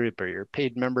Facebook group, or your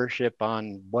paid membership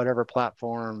on whatever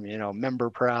platform, you know,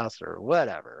 MemberPress or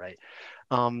whatever, right?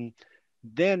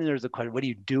 Then there's a question, what do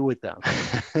you do with them?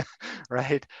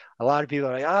 Right? A lot of people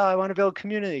are like, oh, I want to build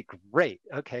community. Great.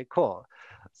 Okay, cool.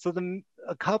 So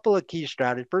a couple of key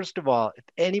strategies. First of all, if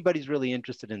anybody's really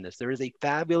interested in this, there is a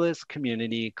fabulous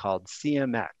community called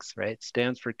CMX, right? It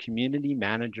stands for Community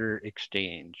Manager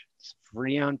Exchange. It's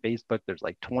free on Facebook. There's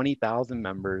like 20,000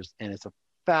 members, and it's a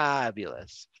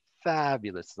fabulous,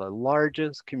 the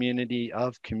largest community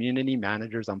of community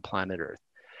managers on planet Earth.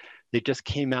 They just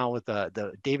came out with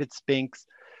the David Spinks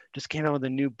just came out with a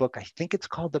new book. I think it's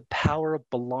called The Power of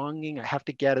Belonging. I have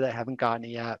to get it. I haven't gotten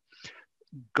it yet.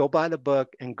 Go buy the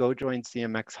book and go join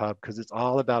CMX Hub, because it's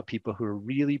all about people who are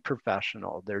really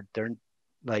professional. They're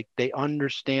like, they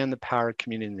understand the power of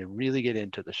community, and they really get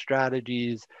into the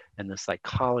strategies and the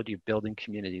psychology of building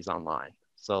communities online.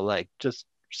 So like, just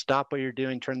stop what you're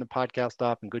doing, turn the podcast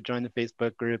off, and go join the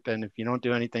Facebook group. And if you don't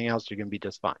do anything else, you're going to be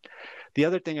just fine. The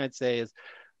other thing I'd say is,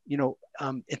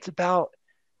 it's about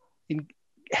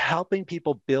helping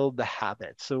people build the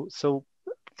habits. So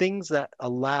things that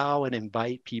allow and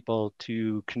invite people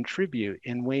to contribute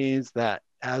in ways that,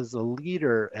 as a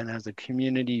leader and as a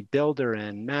community builder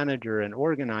and manager and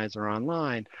organizer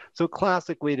online. So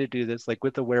classic way to do this, like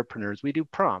with Awarepreneurs, we do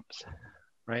prompts,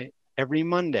 right? Every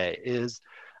Monday is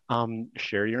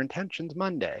Share Your Intentions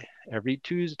Monday. Every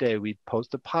Tuesday, we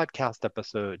post a podcast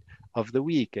episode of the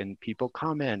week, and people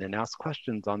comment and ask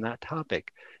questions on that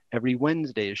topic. Every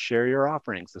Wednesday is Share Your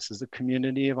Offerings. This is a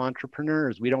community of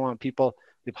entrepreneurs. We don't want people,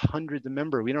 we have hundreds of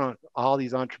members. We don't want all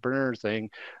these entrepreneurs saying,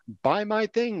 buy my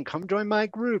thing, come join my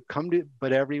group,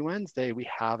 but every Wednesday we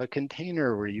have a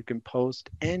container where you can post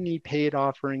any paid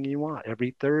offering you want.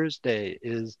 Every Thursday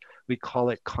we call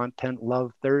it Content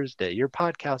Love Thursday, your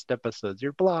podcast episodes,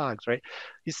 your blogs, right?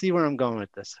 You see where I'm going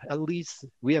with this. At least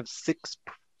we have 6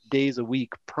 days a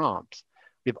week prompts.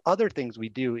 We have other things we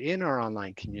do in our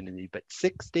online community, but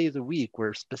 6 days a week,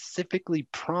 we're specifically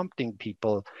prompting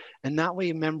people. And that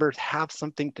way members have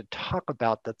something to talk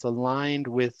about that's aligned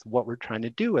with what we're trying to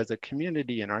do as a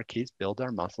community. In our case, build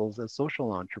our muscles as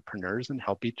social entrepreneurs and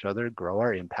help each other grow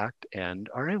our impact and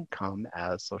our income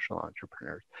as social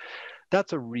entrepreneurs.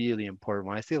 That's a really important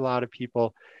one. I see a lot of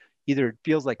people, either it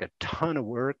feels like a ton of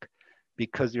work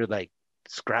because you're like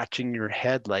scratching your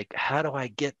head, like, how do I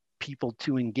get people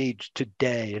to engage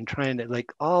today, and trying to,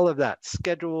 like, all of that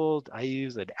scheduled. I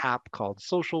use an app called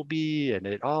Social Bee, and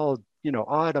it all,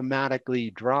 automatically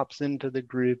drops into the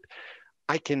group.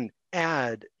 I can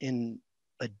add, in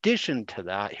addition to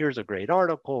that, here's a great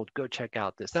article, go check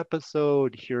out this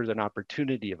episode. Here's an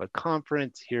opportunity of a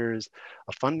conference. Here's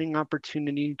a funding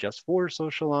opportunity just for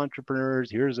social entrepreneurs.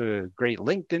 Here's a great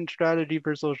LinkedIn strategy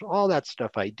for social, all that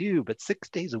stuff I do. But 6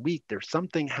 days a week, there's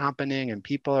something happening, and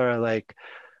people are like,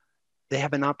 they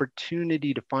have an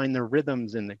opportunity to find their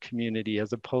rhythms in the community,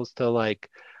 as opposed to like,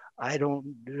 I don't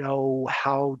know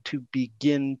how to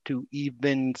begin to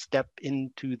even step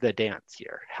into the dance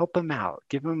here. Help them out.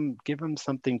 Give them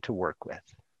something to work with.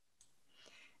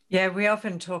 Yeah, we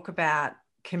often talk about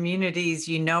communities.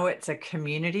 It's a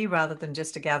community rather than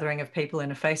just a gathering of people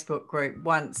in a Facebook group.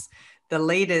 Once the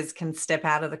leaders can step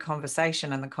out of the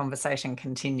conversation and the conversation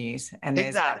continues, and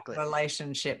there's exactly that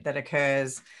relationship that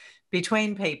occurs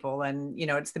between people. And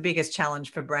it's the biggest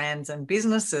challenge for brands and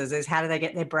businesses, is how do they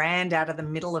get their brand out of the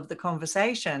middle of the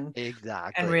conversation,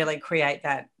 exactly, and really create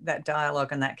that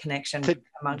dialogue and that connection.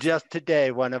 Just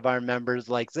today, one of our members,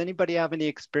 like, does anybody have any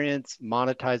experience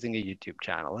monetizing a YouTube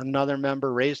channel? Another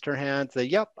member raised her hand, said,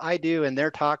 yep, I do, and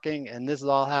they're talking, and this is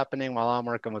all happening while I'm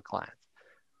working with clients.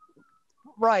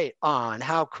 Right on.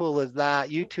 How cool is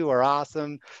that? You two are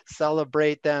awesome.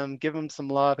 Celebrate them, give them some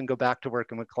love, and go back to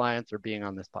working with clients or being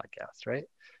on this podcast, right?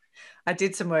 I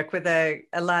did some work with a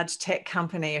large tech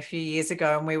company a few years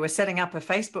ago, and we were setting up a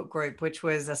Facebook group, which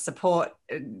was a support,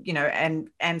 and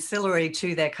ancillary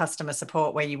to their customer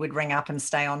support, where you would ring up and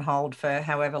stay on hold for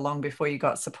however long before you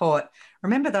got support.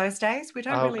 Remember those days? We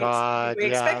don't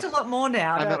expect a lot more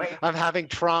now, don't we? I'm having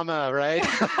trauma, right?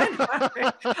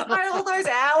 All those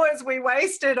hours we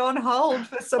wasted on hold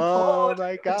for support. Oh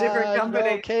my God, different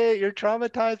companies. Okay, you're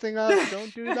traumatizing us.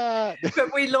 Don't do that.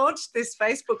 But we launched this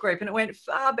Facebook group, and it went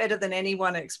far better than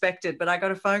anyone expected. But I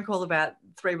got a phone call about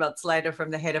 3 months later from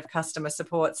the head of customer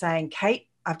support saying, Kate,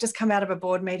 I've just come out of a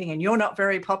board meeting and you're not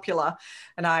very popular.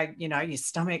 And your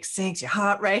stomach sinks, your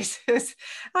heart races.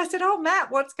 I said, oh, Matt,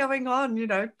 what's going on?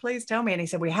 Please tell me. And he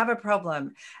said, we have a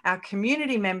problem. Our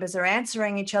community members are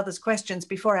answering each other's questions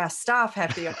before our staff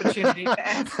have the opportunity to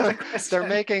answer the question. They're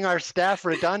making our staff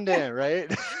redundant, right?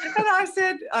 And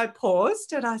I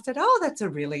paused and I said, oh, that's a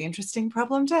really interesting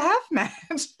problem to have, Matt.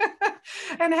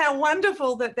 And how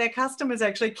wonderful that their customers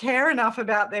actually care enough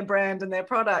about their brand and their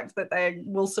product that they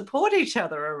will support each other.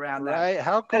 other around that. Right?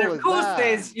 How cool and of is course,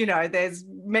 that? there's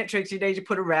metrics you need to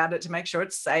put around it to make sure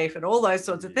it's safe and all those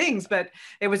sorts of things. But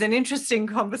it was an interesting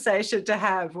conversation to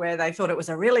have where they thought it was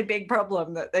a really big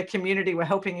problem that their community were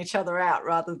helping each other out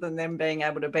rather than them being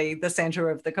able to be the center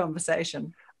of the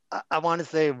conversation. I want to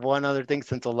say one other thing,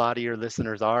 since a lot of your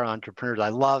listeners are entrepreneurs. I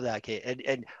love that, Kate.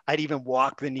 And I'd even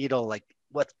walk the needle, like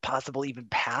what's possible even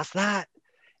past that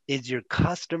is your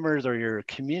customers or your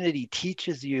community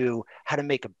teaches you how to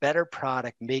make a better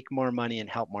product, make more money, and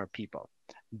help more people.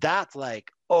 That's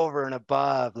like over and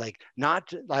above, like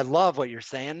not, I love what you're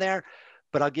saying there,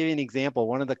 but I'll give you an example.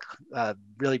 One of the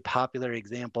really popular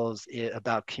examples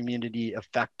about community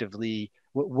effectively,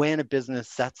 when a business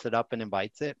sets it up and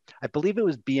invites it, I believe it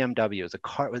was BMW. It was a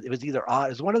car, it was either, it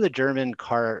was one of the German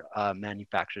car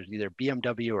manufacturers, either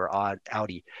BMW or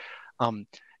Audi.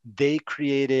 They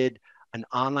created an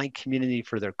online community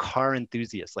for their car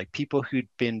enthusiasts, like people who'd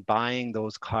been buying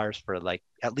those cars for like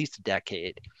at least a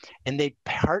decade. And they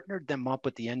partnered them up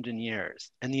with the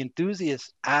engineers. And the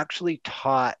enthusiasts actually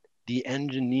taught the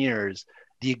engineers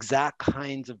the exact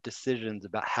kinds of decisions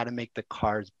about how to make the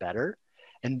cars better.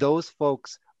 And those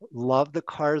folks love the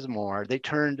cars more. They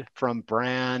turned from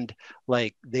brand,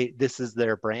 like this is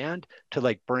their brand, to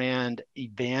like brand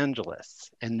evangelists.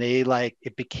 And they like,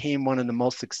 it became one of the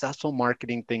most successful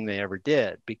marketing thing they ever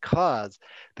did because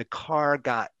the car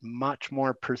got much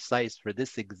more precise for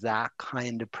this exact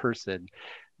kind of person.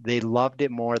 They loved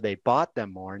it more. They bought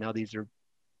them more. Now these are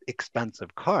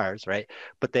expensive cars, right?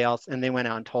 But they also, and they went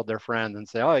out and told their friends and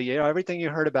say, oh, you know, everything you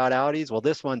heard about Audis, well,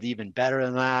 this one's even better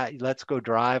than that. Let's go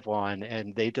drive one.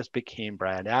 And they just became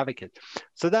brand advocates.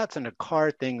 So that's in a car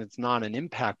thing that's not an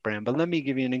impact brand. But let me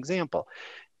give you an example.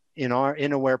 In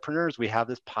Awarepreneurs, we have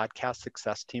this podcast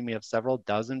success team. We have several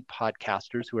dozen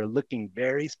podcasters who are looking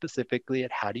very specifically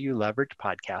at how do you leverage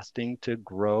podcasting to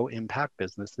grow impact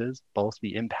businesses, both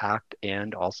the impact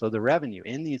and also the revenue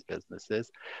in these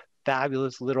businesses.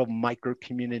 Fabulous little micro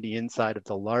community inside of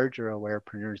the larger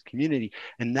Awarepreneurs community.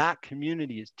 And that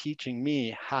community is teaching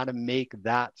me how to make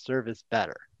that service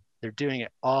better. They're doing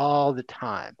it all the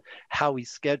time. How we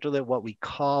schedule it, what we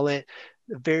call it,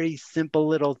 a very simple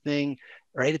little thing.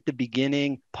 Right at the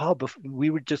beginning, Paul, we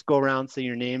would just go around, say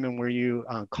your name and where you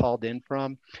called in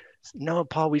from. No,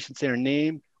 Paul, we should say our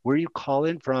name, where you call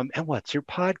in from, and what's your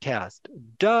podcast?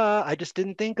 Duh, I just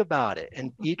didn't think about it.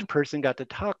 And each person got to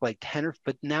talk like 10 or,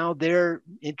 but now they're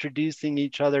introducing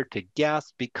each other to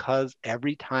guests because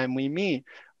every time we meet,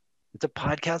 it's a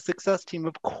podcast success team.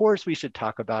 Of course we should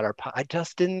talk about I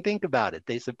just didn't think about it.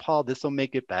 They said, Paul, this will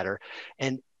make it better.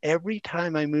 And every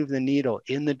time I move the needle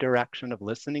in the direction of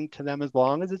listening to them, as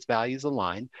long as its values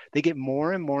align, they get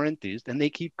more and more enthused and they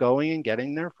keep going and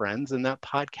getting their friends. And that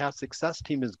podcast success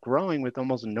team is growing with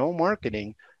almost no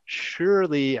marketing,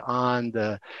 surely on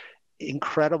the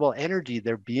incredible energy.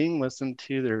 They're being listened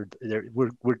to.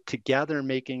 We're together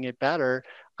making it better.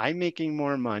 I'm making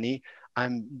more money.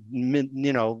 I'm,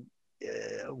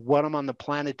 what I'm on the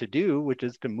planet to do, which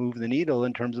is to move the needle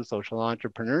in terms of social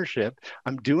entrepreneurship.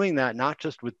 I'm doing that not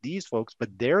just with these folks, but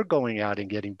they're going out and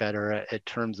getting better at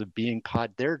terms of being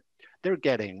they're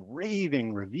getting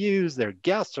raving reviews. Their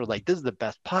guests are like, this is the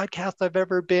best podcast I've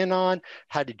ever been on.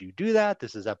 How did you do that?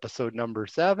 This is episode number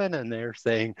 7. And they're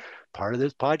saying, part of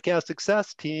this podcast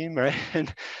success team, right?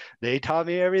 And they taught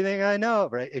me everything I know,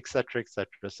 right? Et cetera, et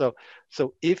cetera.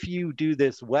 So if you do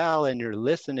this well and you're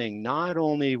listening, not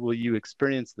only will you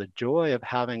experience the joy of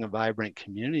having a vibrant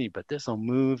community, but this will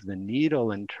move the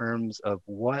needle in terms of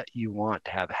what you want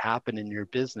to have happen in your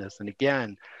business. And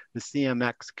again, the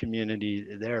CMX community,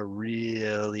 they're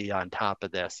really on top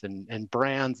of this, and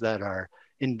brands that are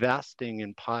investing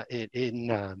in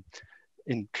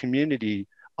community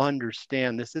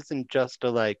understand this isn't just a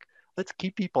like, let's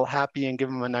keep people happy and give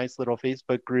them a nice little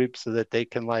Facebook group so that they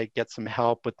can like get some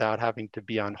help without having to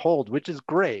be on hold, which is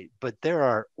great. But there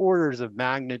are orders of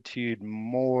magnitude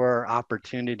more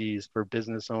opportunities for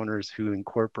business owners who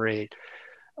incorporate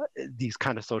these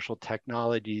kind of social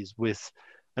technologies with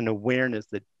an awareness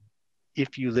that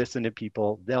if you listen to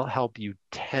people, they'll help you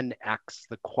 10x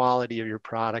the quality of your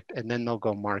product, and then they'll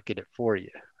go market it for you.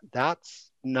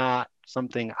 That's not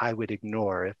something I would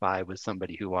ignore if I was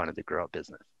somebody who wanted to grow a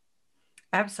business.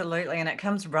 Absolutely. And it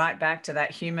comes right back to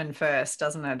that human first,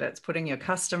 doesn't it? It's putting your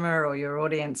customer or your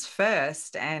audience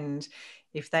first. And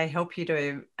if they help you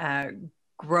to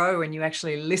grow and you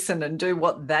actually listen and do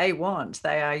what they want,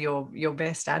 they are your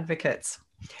best advocates.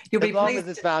 You'll as long as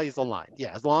its values align.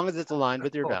 Yeah, as long as it's aligned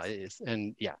with your values.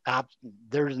 And yeah,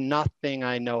 there's nothing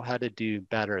I know how to do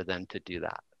better than to do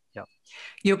that. Yep.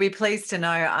 You'll be pleased to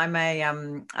know I'm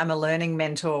a learning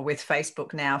mentor with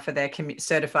Facebook now for their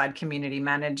certified community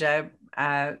manager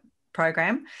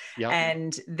program. Yep.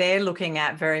 And they're looking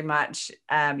at very much,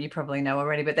 you probably know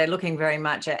already, but they're looking very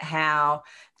much at how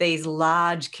these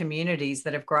large communities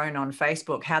that have grown on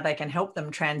Facebook, how they can help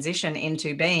them transition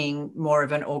into being more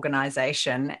of an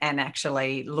organization and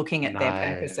actually looking at their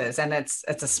purposes. And it's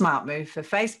a smart move for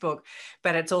Facebook,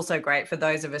 but it's also great for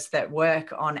those of us that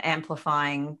work on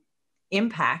amplifying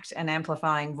impact and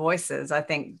amplifying voices. I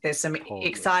think there's some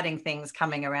exciting things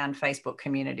coming around Facebook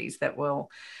communities that will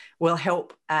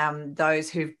help those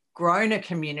who've grown a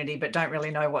community but don't really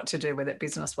know what to do with it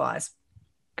business wise.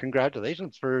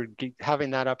 Congratulations for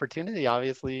having that opportunity.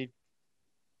 Obviously,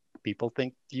 people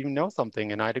think you know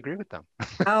something, and I'd agree with them.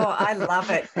 Oh, I love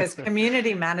it, because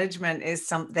community management is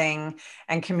something,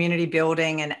 and community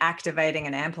building and activating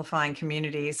and amplifying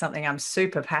community is something I'm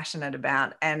super passionate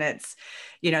about. And it's,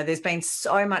 there's been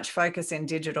so much focus in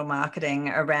digital marketing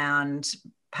around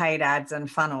paid ads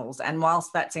and funnels. And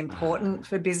whilst that's important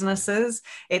for businesses,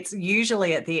 it's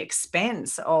usually at the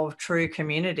expense of true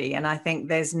community. And I think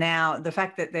there's now the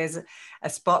fact that there's a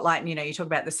spotlight, you talk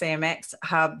about the CMX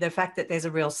hub, the fact that there's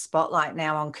a real spotlight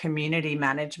now on community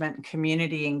management,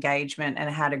 community engagement, and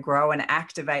how to grow and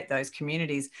activate those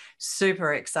communities,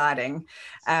 super exciting.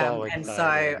 And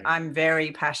so I'm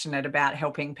very passionate about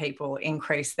helping people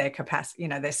increase their capacity,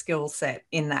 their skill set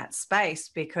in that space,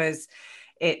 because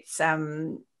it's,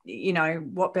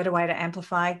 what better way to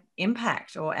amplify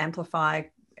impact or amplify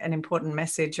an important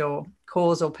message or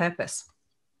cause or purpose?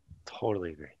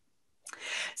 Totally agree.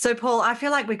 So, Paul, I feel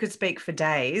like we could speak for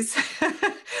days.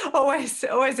 always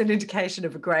an indication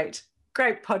of a great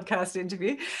podcast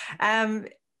interview.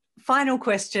 Final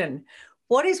question.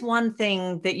 What is one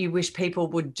thing that you wish people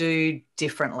would do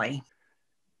differently?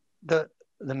 The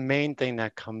main thing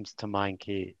that comes to mind,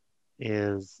 Kate,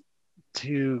 is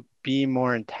to be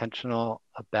more intentional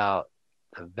about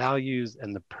the values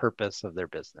and the purpose of their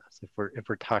business. If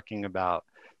we're talking about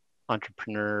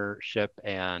entrepreneurship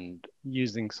and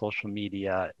using social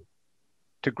media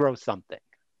to grow something,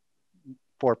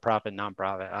 for-profit,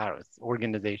 nonprofit, I don't know,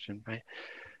 organization, right?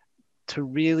 To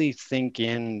really sink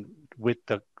in with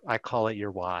I call it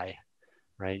your why,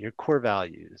 right? Your core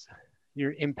values,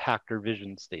 your impact or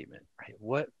vision statement, right?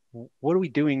 What are we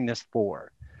doing this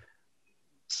for?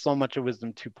 So much of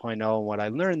Wisdom 2.0, what I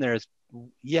learned there is,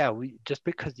 just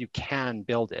because you can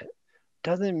build it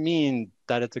doesn't mean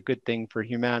that it's a good thing for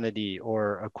humanity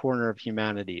or a corner of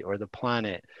humanity or the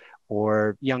planet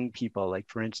or young people. Like,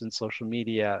 for instance, social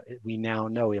media, we now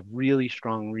know, we have really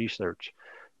strong research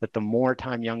that the more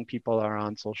time young people are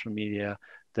on social media,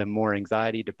 the more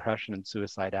anxiety, depression, and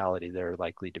suicidality they're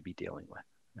likely to be dealing with,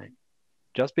 right?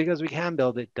 Just because we can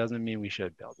build it doesn't mean we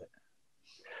should build it.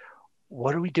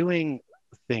 What are we doing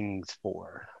things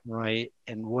for, right?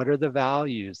 And what are the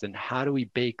values, and how do we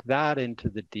bake that into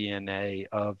the DNA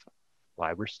of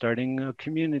why we're starting a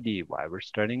community, why we're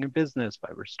starting a business,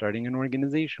 why we're starting an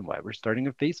organization, why we're starting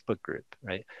a Facebook group,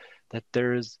 right? That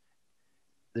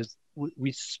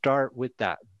we start with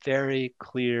that very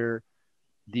clear,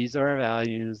 these are our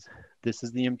values, this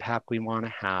is the impact we want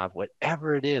to have,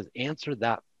 whatever it is, answer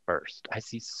that first. I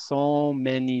see so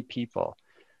many people,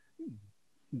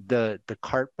 the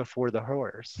cart before the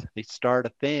horse. They start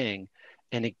a thing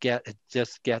and it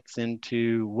just gets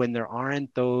into, when there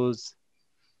aren't those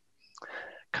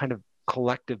kind of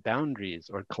collective boundaries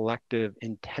or collective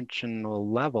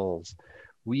intentional levels,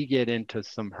 we get into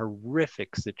some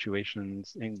horrific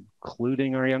situations,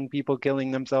 including our young people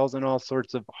killing themselves and all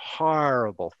sorts of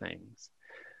horrible things,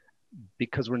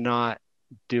 because we're not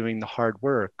doing the hard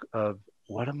work of,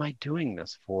 what am I doing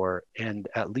this for? And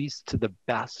at least to the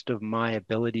best of my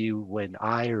ability, when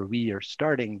I or we are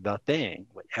starting the thing,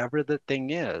 whatever the thing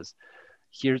is,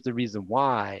 here's the reason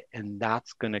why, and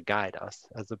that's going to guide us,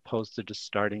 as opposed to just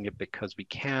starting it because we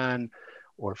can,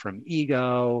 or from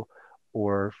ego,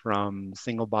 or from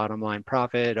single bottom line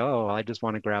profit. Oh, I just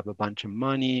want to grab a bunch of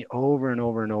money. Over and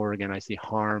over and over again, I see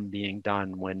harm being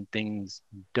done when things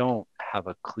don't have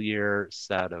a clear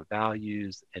set of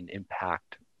values and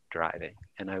impact driving.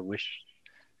 And I wish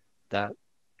that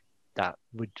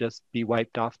would just be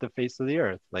wiped off the face of the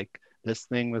earth. Like, this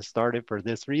thing was started for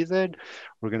this reason.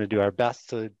 We're going to do our best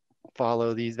to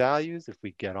follow these values. If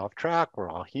we get off track, we're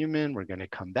all human. We're going to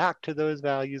come back to those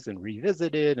values and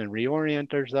revisit it and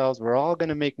reorient ourselves. We're all going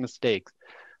to make mistakes.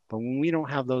 But when we don't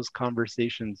have those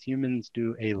conversations, humans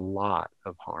do a lot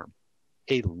of harm.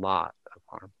 A lot of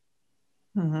harm.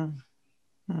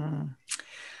 Mm-hmm. Mm.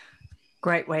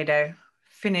 Great way to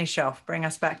finish off. Bring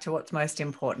us back to what's most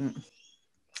important.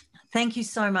 Thank you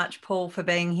so much, Paul, for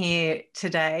being here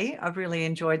today. I've really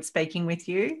enjoyed speaking with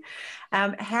you.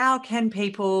 How can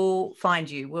people find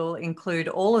you? We'll include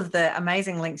all of the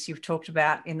amazing links you've talked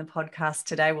about in the podcast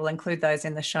today. We'll include those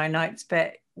in the show notes,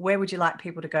 but where would you like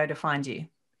people to go to find you?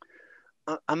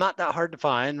 I'm not that hard to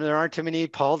find. There aren't too many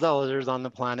Paul Zellers on the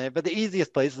planet, but the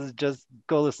easiest place is just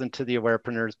go listen to the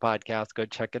Awarepreneurs podcast, go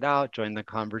check it out, join the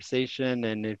conversation.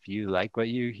 And if you like what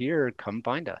you hear, come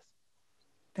find us.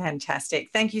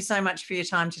 Fantastic. Thank you so much for your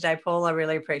time today, Paul. I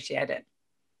really appreciate it.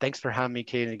 Thanks for having me,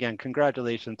 Kate. And again,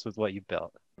 congratulations with what you've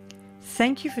built.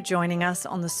 Thank you for joining us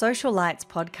on the Social Lights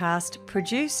podcast,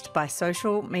 produced by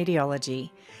Social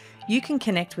Mediology. You can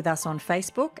connect with us on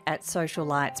Facebook at Social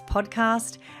Lights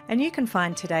Podcast, and you can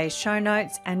find today's show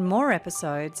notes and more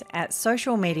episodes at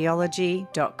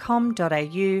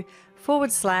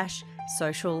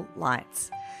socialmediology.com.au/social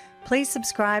lights. Please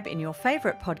subscribe in your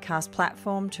favourite podcast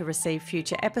platform to receive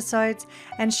future episodes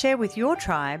and share with your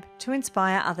tribe to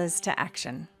inspire others to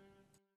action.